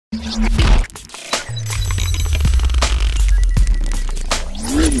What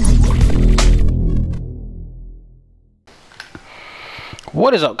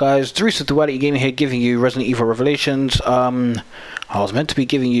is up, guys? It's Duality Gaming here, giving you Resident Evil Revelations. I was meant to be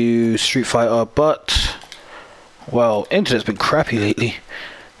giving you Street Fighter, but well, internet's been crappy lately,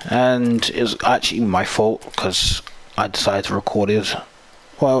 and it's actually my fault because I decided to record it.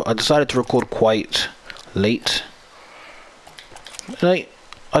 Well, I decided to record quite late.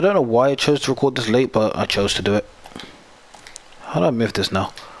 I don't know why I chose to record this late, but I chose to do it. How do I move this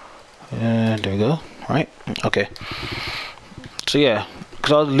now? There we go. Right. Okay. So yeah,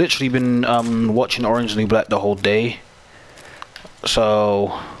 because I've literally been watching Orange is the New Black the whole day.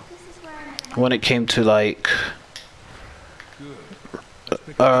 So when it came to like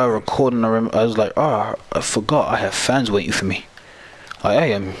recording, I was like, oh, I forgot I have fans waiting for me. I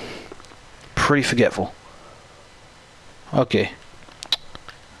am pretty forgetful. Okay.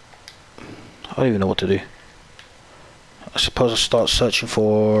 I don't even know what to do. I suppose I'll start searching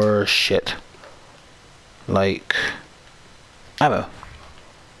for shit. Like ammo.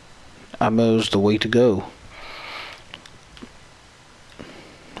 Ammo's the way to go.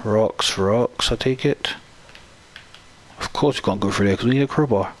 Rocks, I take it. Of course we can't go through there because we need a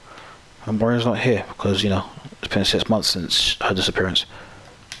crowbar. And Brian's not here because, you know, it's been 6 months since her disappearance.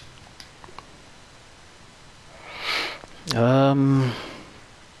 Who's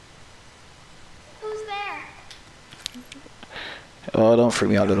there? Oh, don't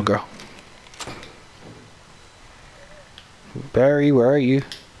freak me out, little girl. Barry, where are you?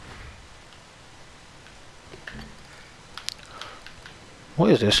 What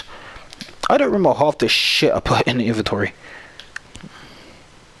is this? I don't remember half the shit I put in the inventory.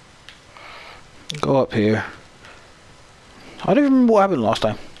 Go up here. I don't remember what happened last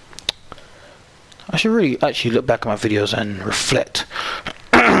time. I should really actually look back at my videos and reflect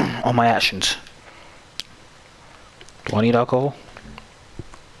on my actions. Do I need alcohol?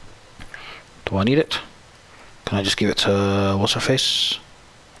 Do I need it? Can I just give it to what's her face?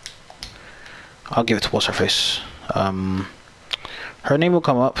 I'll give it to what's her face. Her name will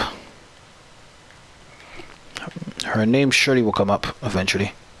come up. Her name surely will come up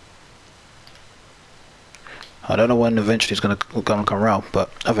eventually. I don't know when eventually it's gonna come around,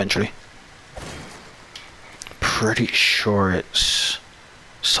 but eventually. Pretty sure it's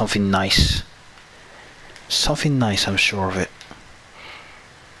something nice. Something nice, I'm sure of it.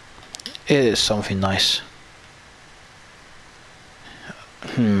 It is something nice.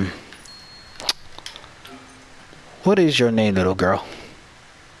 What is your name, little girl?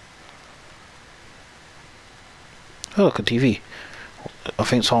 Oh, look, a TV. I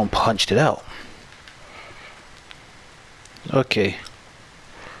think someone punched it out. Okay.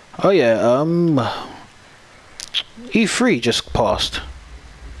 Oh yeah, E3 just passed.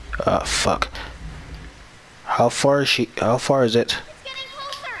 Fuck. How far is she? How far is it? It's getting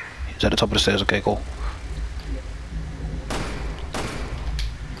closer. Is at the top of the stairs? Okay, cool.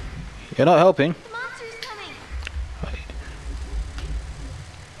 You're not helping. The monster's coming. It's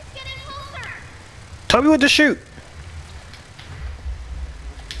getting closer. Tell me what to shoot.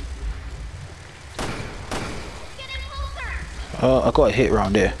 It's getting closer. I got a hit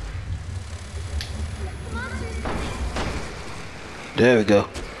around there. The monster's coming. There we go.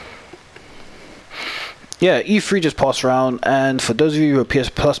 Yeah, E3 just passed around, and for those of you who are a PS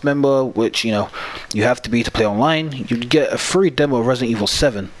Plus member, which, you know, you have to be to play online, you get a free demo of Resident Evil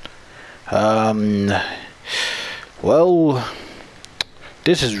 7. Well,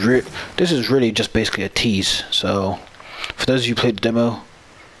 this is really just basically a tease. So, for those of you who played the demo,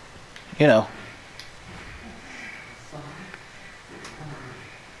 you know.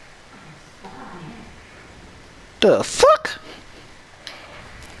 The fuck?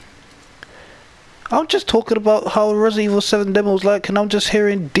 I'm just talking about how Resident Evil 7 demo was like, and I'm just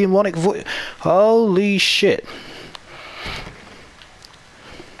hearing demonic voice. Holy shit.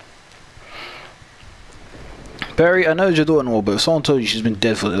 Barry, I know you're doing all, but if someone told you she's been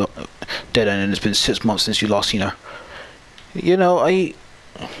dead and it's been 6 months since you last seen her, you know, I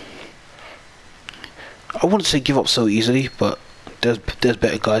wouldn't say give up so easily, but there's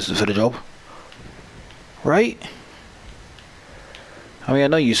better guys for the job, right? I mean, I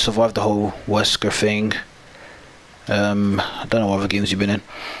know you survived the whole Wesker thing. I don't know what other games you've been in.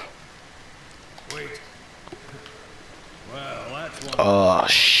 Wait. Well, that's one. Oh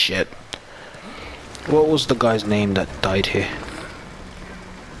shit. What was the guy's name that died here?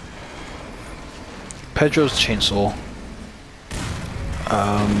 Pedro's chainsaw.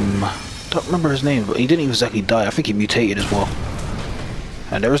 Don't remember his name, but he didn't even exactly die. I think he mutated as well.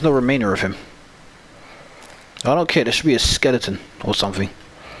 And there is no remainder of him. I don't care, there should be a skeleton or something.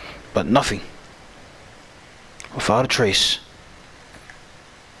 but nothing. Without a trace.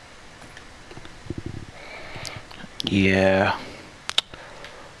 Yeah.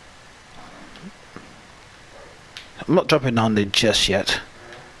 I'm not jumping down there just yet.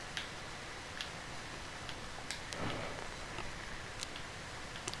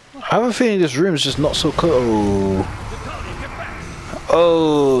 I have a feeling this room is just not so cool.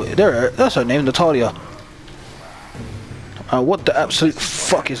 Oh, there. That's her name, Natalia. What the absolute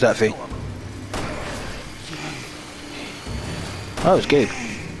fuck is that thing? Oh, it's Gabe.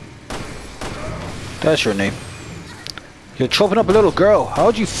 That's your name. You're chopping up a little girl.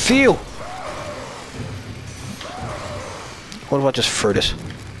 How'd you feel? What if I just throw this?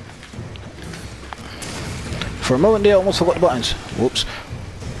 For a moment there, I almost forgot the buttons. Whoops.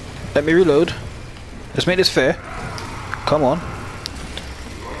 Let me reload. Let's make this fair. Come on.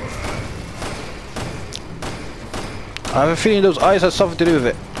 I have a feeling those eyes had something to do with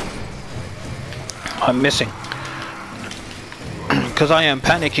it. I'm missing. Because I am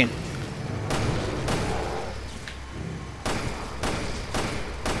panicking.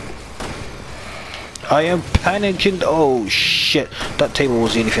 I am panicking. Oh shit. That table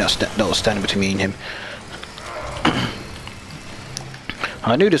was the only thing that was standing between me and him.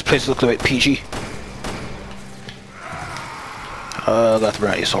 I knew this place looked a bit peachy. I got to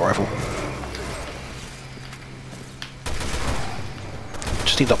bring out the assault rifle.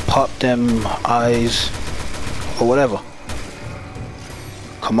 Just need to pop them eyes or whatever.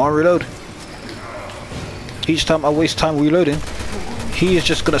 Come on, reload. Each time I waste time reloading, he is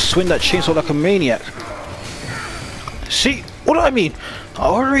just gonna swing that chainsaw like a maniac. See what do I mean?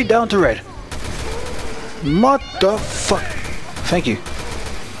 Already down to red. Motherfuck. Thank you.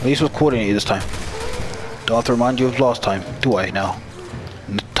 At least it was coordinated this time. Don't have to remind you of last time, do I now?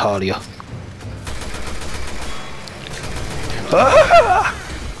 Natalia. Ah!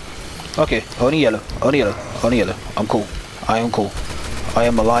 Okay, only yellow, only yellow, only yellow. I'm cool. I am cool. I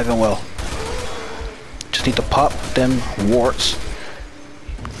am alive and well. Just need to pop them warts.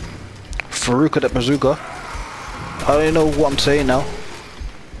 Faruka the bazooka. I don't even know what I'm saying now.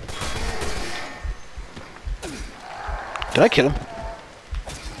 Did I kill him?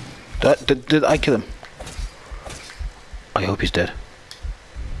 Did I kill him? I hope he's dead.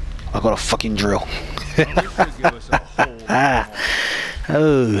 I got a fucking drill.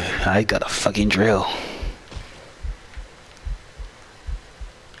 Oh, I got a fucking drill.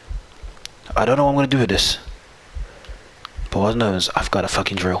 I don't know what I'm gonna do with this. But what I know is I've got a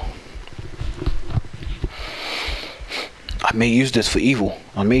fucking drill. I may use this for evil.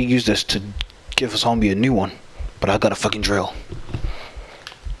 I may use this to give a zombie a new one. But I got a fucking drill.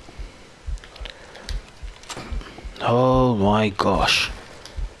 Oh my gosh.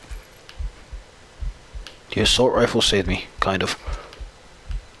 The assault rifle saved me, kind of.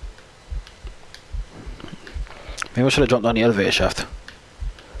 Maybe I should have jumped down the elevator shaft.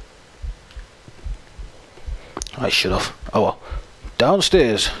 I should have. Oh well.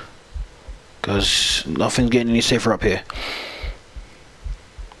 Downstairs. Because nothing's getting any safer up here.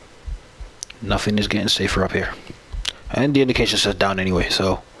 Nothing is getting safer up here. And the indication says down anyway,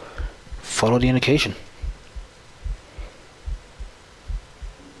 so follow the indication.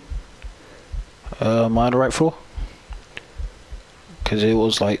 Am I on the right floor? Because it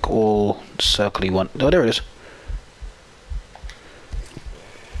was like all circly one. Oh, there it is.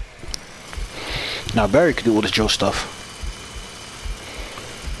 Now Barry could do all this Joe stuff.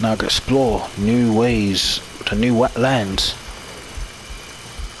 Now I can explore new ways to new wetlands.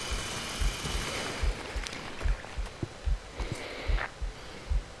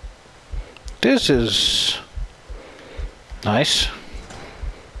 This is nice.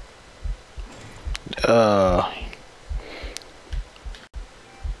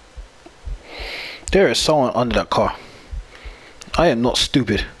 There is someone under that car. I am not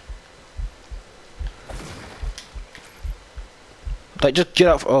stupid. Like, just get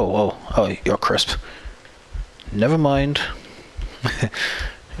out. Oh, you're crisp. Never mind.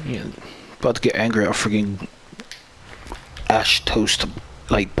 Yeah, about to get angry at a freaking ash toast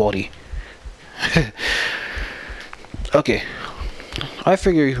like body. Okay, I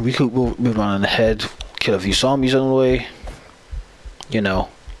figure we could move on ahead, kill a few zombies on the way. You know,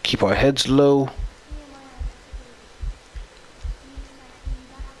 keep our heads low.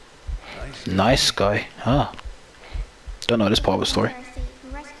 Nice guy, huh? Don't know this part of the story.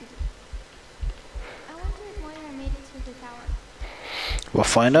 We'll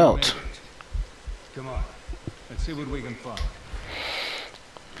find out. Come on, let's see what we can find.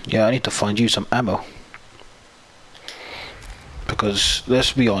 Yeah, I need to find you some ammo. Because,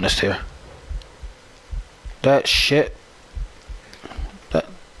 let's be honest here. That shit...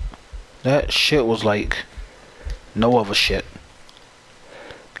 That shit was like no other shit.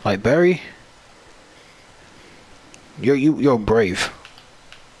 Like Barry, you're brave.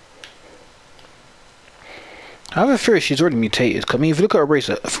 I have a fear she's already mutated. I mean, if you look at her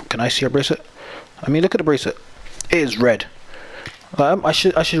bracelet, can I see her bracelet? I mean, look at the bracelet. It is red. I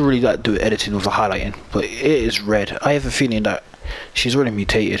should really like do editing with the highlighting, but it is red. I have a feeling that she's already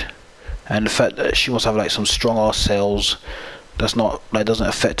mutated, and the fact that she must have like some strong ass cells that's not like doesn't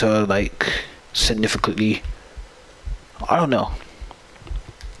affect her like significantly. I don't know.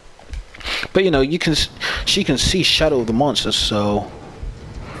 But you know, she can see shadow of the monsters, so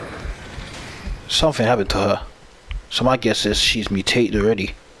something happened to her. So my guess is she's mutated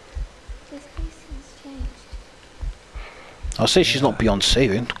already. This place seems changed. I'll say she's not beyond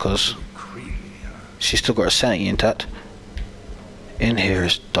saving, because she's still got her sanity intact. In here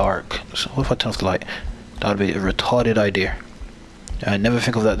is dark. So what if I turn off the light? That would be a retarded idea. I never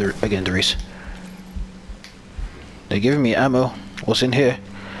think of that again, Doris. They're giving me ammo. What's in here?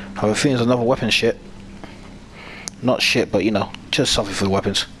 I have a feeling there's another weapon shit. Not shit, but you know, just something for the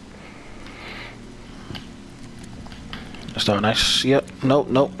weapons. That's not nice. Yep. Nope,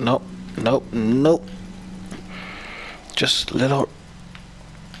 nope, nope, nope, nope. Just little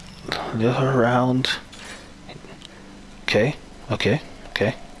around. Okay, okay,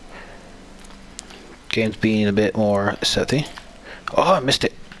 okay. Game's being a bit more accepting. Oh, I missed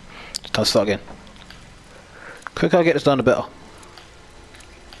it. It's time to start again. Quicker I get this done, the better.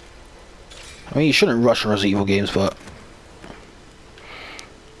 I mean, you shouldn't rush Resident Evil games, but...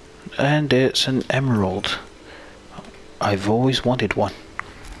 And it's an emerald. I've always wanted one.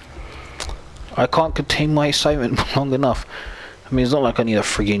 I can't contain my excitement long enough. I mean, it's not like I need a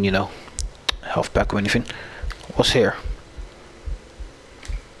friggin', you know, health pack or anything. What's here?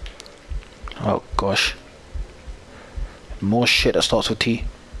 Oh, gosh. More shit that starts with T.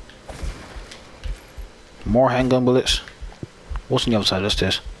 More handgun bullets. What's on the other side of the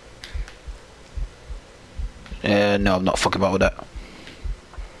stairs? No, I'm not fucking about with that.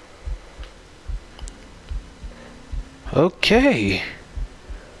 Okay.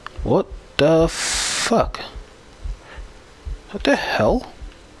 What the fuck? What the hell?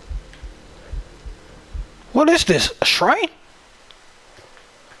 What is this? A shrine?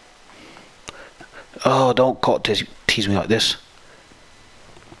 Oh, don't tease me like this.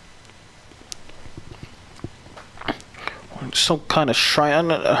 Some kind of shrine.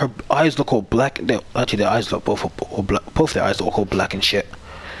 Her eyes look all black. Actually, their eyes look both black. Both their eyes look all black and shit.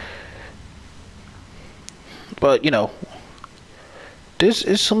 But you know, this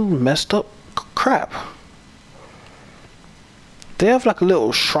is some messed up crap. They have like a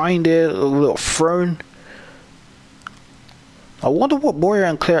little shrine there, a little throne. I wonder what Moira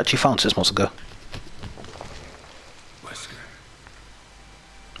and Claire actually found 6 months ago. Wesker.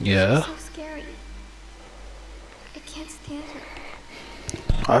 Yeah. So scary. I can't stand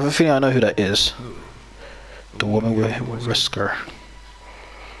her. I have a feeling I know who that is. The woman with Wesker.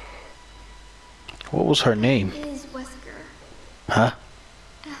 What was her name? It is Wesker. Huh?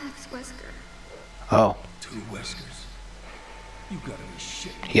 Alex Wesker. Oh. 2 Weskers. You gotta be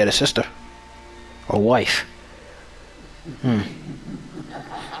shitting. He had a sister. Or wife.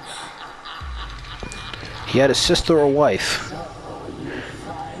 He had a sister or wife.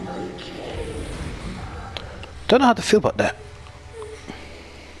 Don't know how to feel about that.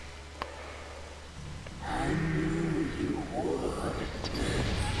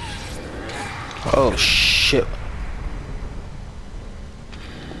 Oh shit.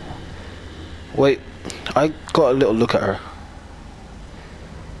 Wait, I got a little look at her.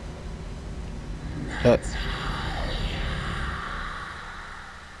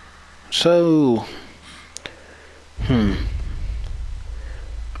 So, the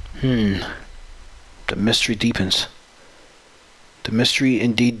mystery deepens. The mystery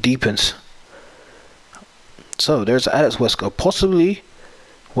indeed deepens. So there's Alex Wesker, possibly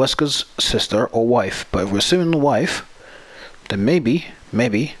Wesker's sister or wife, but if we're assuming the wife, then maybe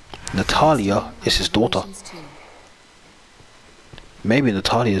Natalia is his daughter. Maybe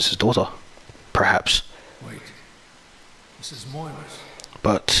Natalia is his daughter. Perhaps. Wait. This is Moira's.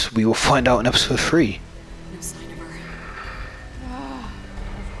 But we will find out in episode 3. No sign of her.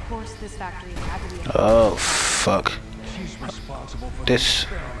 Of course this factory had to be a Oh fuck. She's responsible for This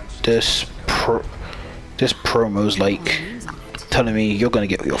the experiments. this promo's like telling me you're gonna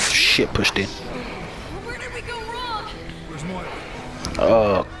get your shit pushed in. Where did we go wrong? Where's Moira?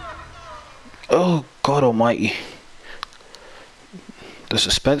 Oh God Almighty. The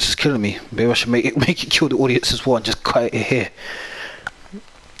suspense is killing me. Maybe I should make it kill the audience as well and just cut it here.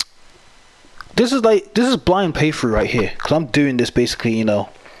 This is blind playthrough right here, because I'm doing this basically, you know,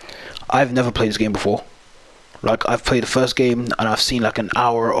 I've never played this game before. Like, I've played the first game and I've seen like an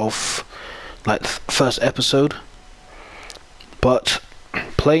hour of like the first episode, but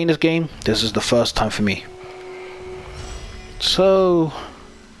playing this game, this is the first time for me. So,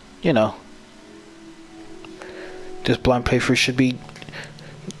 you know, this blind playthrough should be,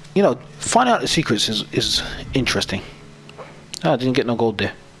 you know, finding out the secrets is interesting. I didn't get no gold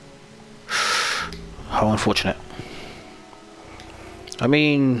there. How unfortunate. I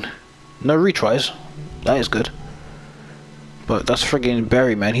mean, no retries. That is good. But that's friggin'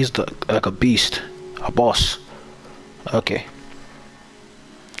 Barry, man. He's like a beast. A boss. Okay.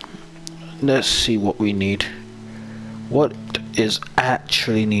 Let's see what we need. What is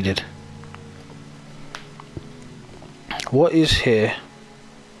actually needed? What is here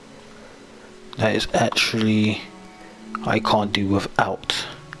that is actually I can't do without?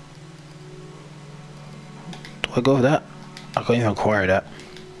 Do I go with that? I can't even acquire that.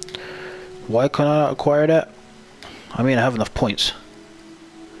 Why can't I not acquire that? I mean, I have enough points.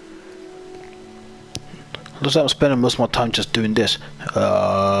 Looks like I'm spending most of my time just doing this.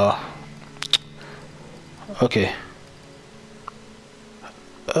 Okay.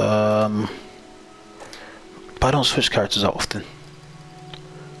 But I don't switch characters that often.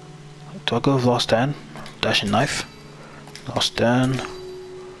 Do I go with Last Stand? Dashing Knife? Last Stand.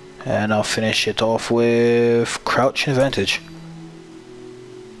 And I'll finish it off with Crouching Advantage.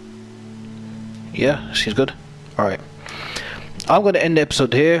 Yeah, seems good. Alright. I'm going to end the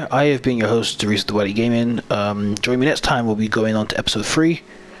episode here. I have been your host, Duality Gaming. Join me next time. We'll be going on to episode 3.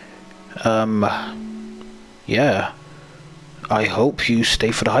 Yeah. I hope you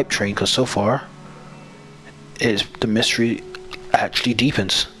stay for the hype train, because so far the mystery actually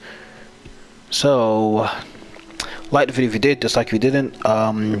deepens. So, like the video if you did, dislike if you didn't.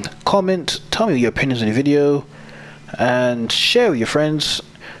 Comment, tell me your opinions on the video, and share with your friends.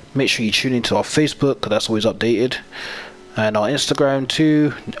 Make sure you tune into our Facebook, because that's always updated, and our Instagram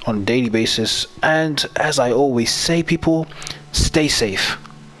too, on a daily basis. And as I always say, people, stay safe.